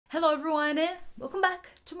Hello everyone, welcome back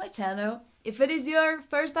to my channel. If it is your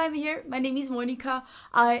first time here, my name is Monica.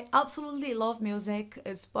 I absolutely love music.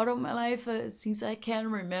 It's part of my life since I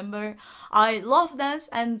can remember. I love dance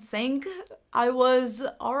and sing. I was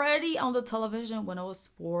already on the television when I was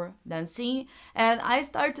 4 dancing, and I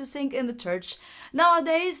started to sing in the church.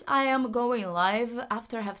 Nowadays I am going live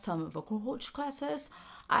after I have some vocal coach classes.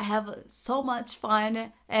 I have so much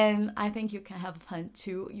fun and I think you can have fun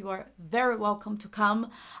too. You are very welcome to come.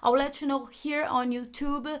 I'll let you know here on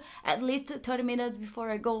YouTube at least 30 minutes before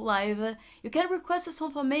I go live. You can request a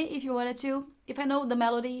song from me if you wanted to. If I know the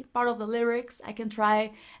melody, part of the lyrics, I can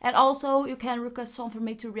try. And also you can request a song for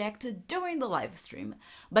me to react to during the live stream.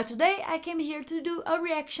 But today I came here to do a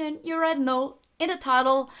reaction. You already know in the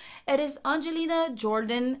title. It is Angelina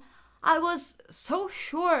Jordan. I was so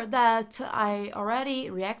sure that I already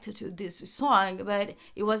reacted to this song, but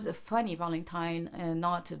it was a funny Valentine and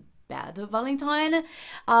not a bad Valentine.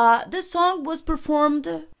 This song was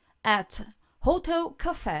performed at Hotel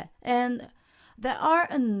Cafe, and there are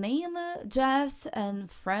a name, Jazz and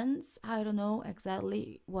Friends. I don't know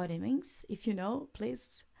exactly what it means. If you know,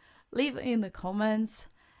 please leave in the comments.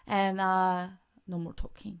 And no more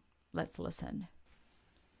talking. Let's listen.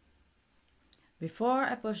 Before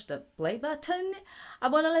I push the play button, I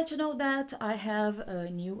want to let you know that I have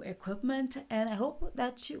new equipment and I hope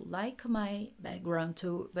that you like my background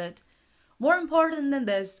too. But more important than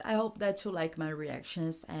this, I hope that you like my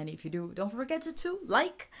reactions. And if you do, don't forget to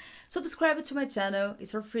like, subscribe to my channel. It's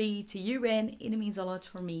for free to you and it means a lot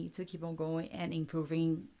for me to keep on going and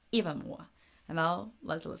improving even more. And now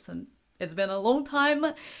let's listen. It's been a long time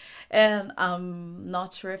and I'm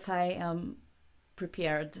not sure if I am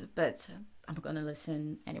prepared, but I'm gonna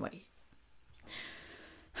listen anyway.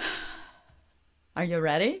 Are you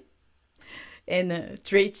ready? In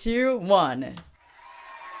 3, 2, 1.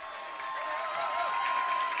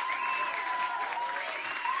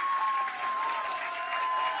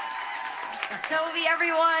 Toby,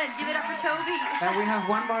 everyone, give it up for Toby. And we have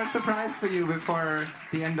one more surprise for you before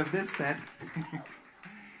the end of this set.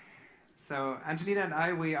 So Angelina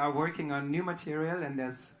and we are working on new material, and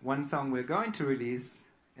there's one song we're going to release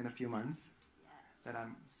in a few months that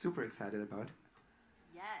I'm super excited about.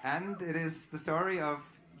 Yes. And it is the story of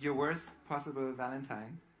your worst possible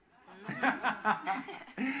Valentine.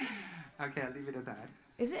 Okay, I'll leave it at that.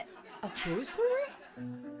 Is it a true story?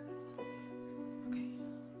 Okay.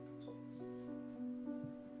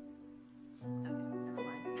 Never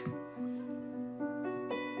mind.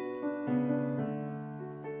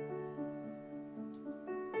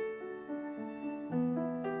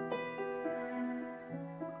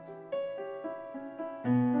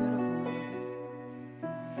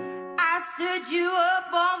 I stood you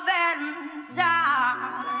up on Valentine,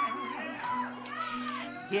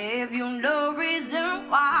 gave you no reason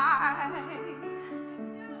why.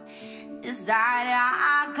 Decided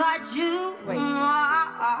I got you.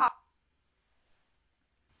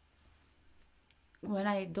 When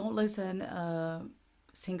I don't listen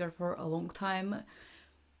singer for a long time,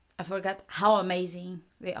 I forgot how amazing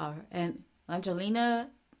they are. And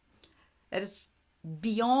Angelina, it is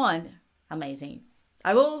beyond amazing.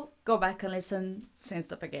 I will go back and listen since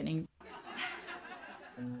the beginning.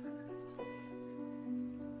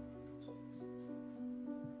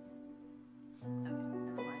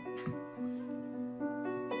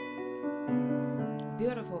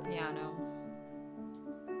 Beautiful piano.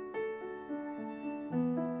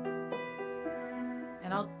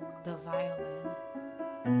 And all the violin.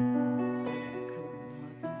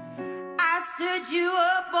 I stood you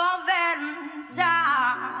up on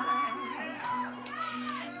Valentine,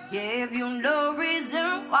 gave you no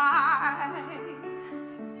reason why.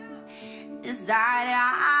 Decided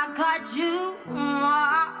I got you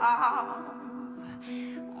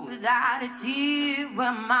without a tear in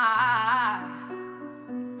my eye.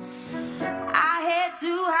 I had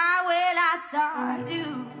to hide when I saw you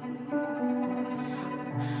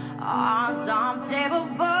on some table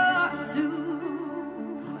for two.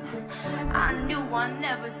 I knew I'd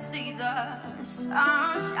never see the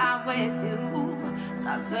sunshine with you, so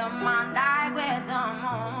I spent my night with the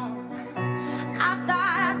moon. I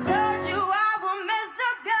thought I told you I would miss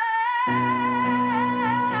a girl.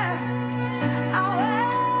 I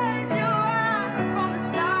waved you up from the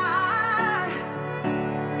start.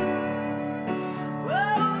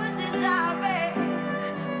 Roses are red,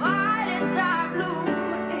 violets are blue.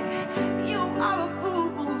 You are a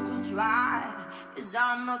fool to try, 'cause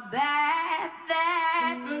I'm a bad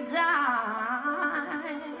Valentine.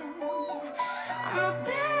 I'm a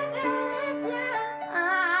bad Valentine.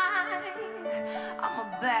 I'm a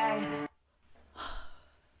bad.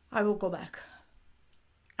 I will go back.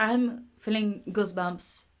 I'm feeling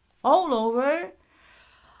goosebumps all over.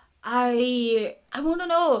 I want to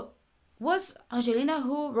know, was Angelina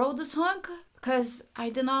who wrote the song? Because I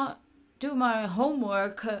did not do my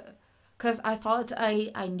homework. Because I thought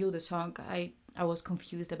I knew the song. I was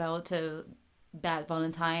confused about Bad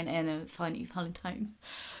Valentine and Funny Valentine.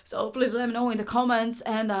 So please let me know in the comments.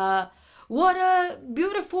 And what a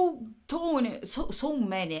beautiful tone. So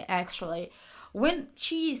many actually. When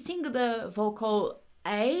she sing the vocal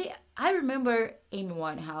I remember Amy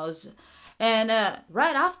Winehouse, and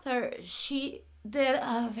right after she did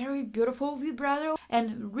a very beautiful vibrato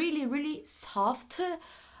and really soft.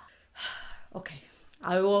 Okay,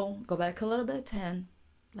 I will go back a little bit and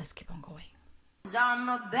let's keep on going. I'm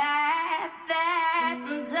a bad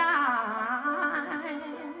Valentine.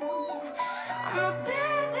 I'm a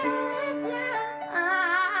bad Valentine.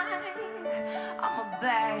 I'm a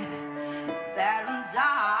bad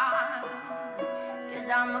Valentine. Yes,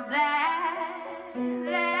 I'm a bad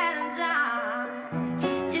Valentine.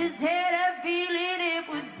 Just had a feeling it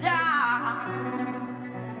was time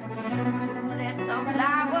to let the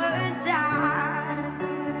flowers die.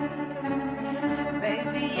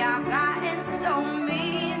 Baby, I've gotten so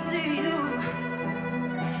mean to you,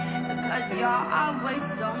 because you're always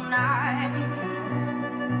so nice.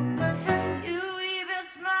 You even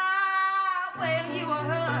smile when you were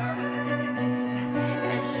hurt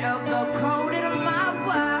and sugar-coated my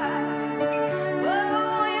words.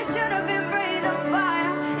 Oh, you should have been breathing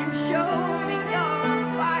fire and showed me you're on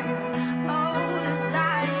fire. Oh, the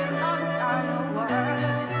side you lost on the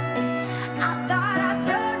world. I thought I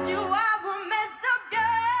told you I would mess up,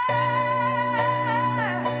 girl.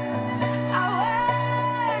 I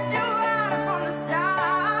warned you right from the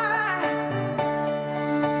start.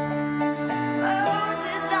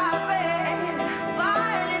 Roses are red,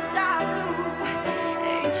 violets are blue,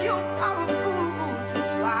 and you are a fool to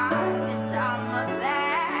try. Yes, I'm a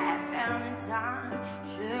bad Valentine.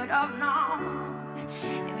 Should have known.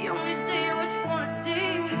 If you only see what you wanna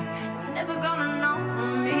see, you're never gonna know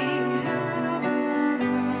me.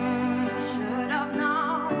 Should have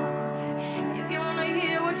known. If you wanna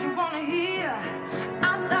hear what you wanna hear,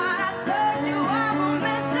 I thought I told you I would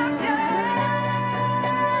mess up, girl.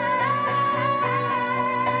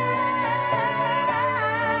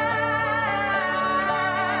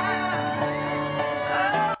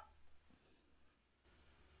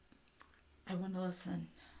 I want to listen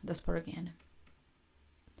this part again.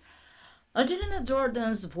 Angelina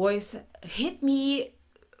Jordan's voice hit me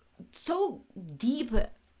so deep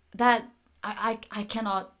that I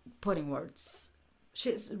cannot put in words.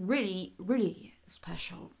 She's really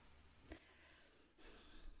special.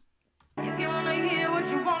 If you wanna hear what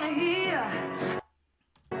you wanna hear,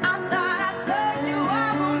 I thought I told you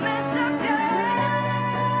I would mess up, girl.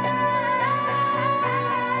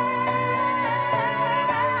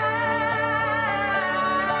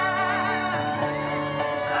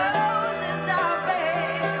 Roses are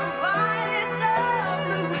red, violets are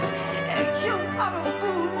blue, and you are a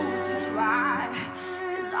fool to try.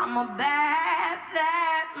 'Cause I'm a bad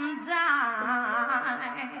Valentine.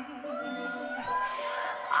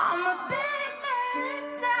 I'm a bad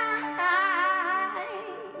Valentine.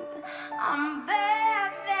 I'm a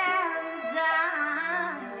bad Valentine.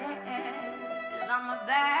 Yeah. 'Cause I'm a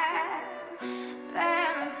bad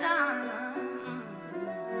Valentine.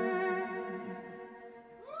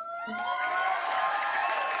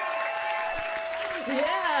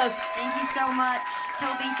 Yes! Thank you so much,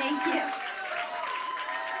 Toby. Thank you.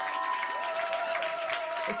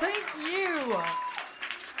 Thank you!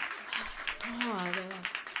 God.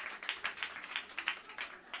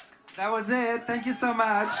 That was it. Thank you so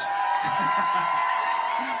much.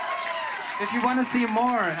 If you want to see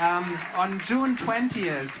more, on June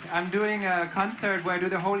 20th, I'm doing a concert where I do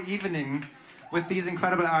the whole evening with these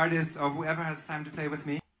incredible artists or whoever has time to play with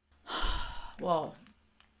me. Well,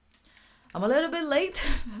 I'm a little bit late.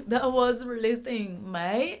 That was released in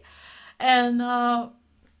May. And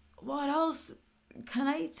what else can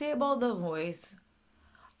I say about the voice?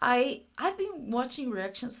 I've been watching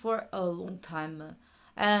reactions for a long time,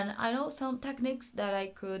 and I know some techniques that I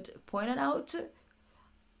could point it out,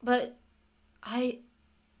 but I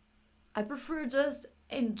prefer just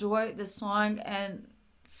enjoy the song and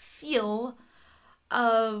feel.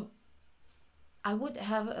 I would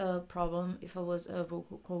have a problem if I was a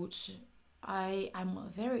vocal coach. I'm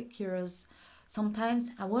very curious.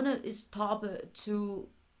 Sometimes I want to stop to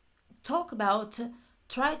talk about,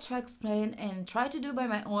 try to explain and try to do by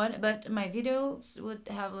my own, but my videos would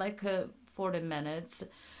have like 40 minutes.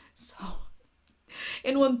 So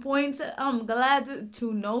in one point I'm glad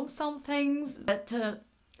to know some things, but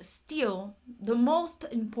still, the most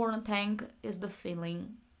important thing is the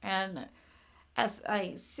feeling. And as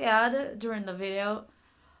I said during the video,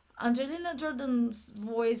 Angelina Jordan's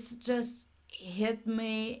voice just hit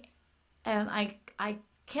me, and I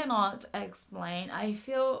cannot explain. I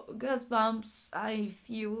feel goosebumps. I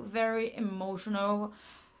feel very emotional.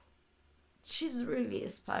 She's really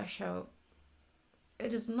special.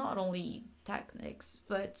 It is not only techniques,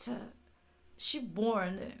 but she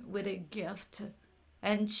born with a gift,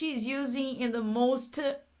 and she's using in the most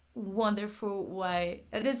wonderful way.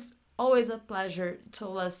 It is always a pleasure to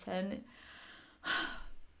listen.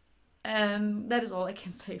 And that is all I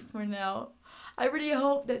can say for now. I really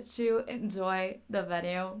hope that you enjoy the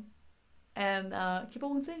video, and keep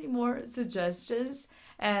on sending more suggestions,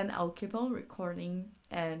 and I'll keep on recording,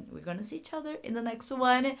 and we're gonna see each other in the next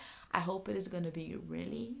one. I hope it is gonna be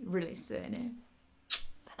really, really soon.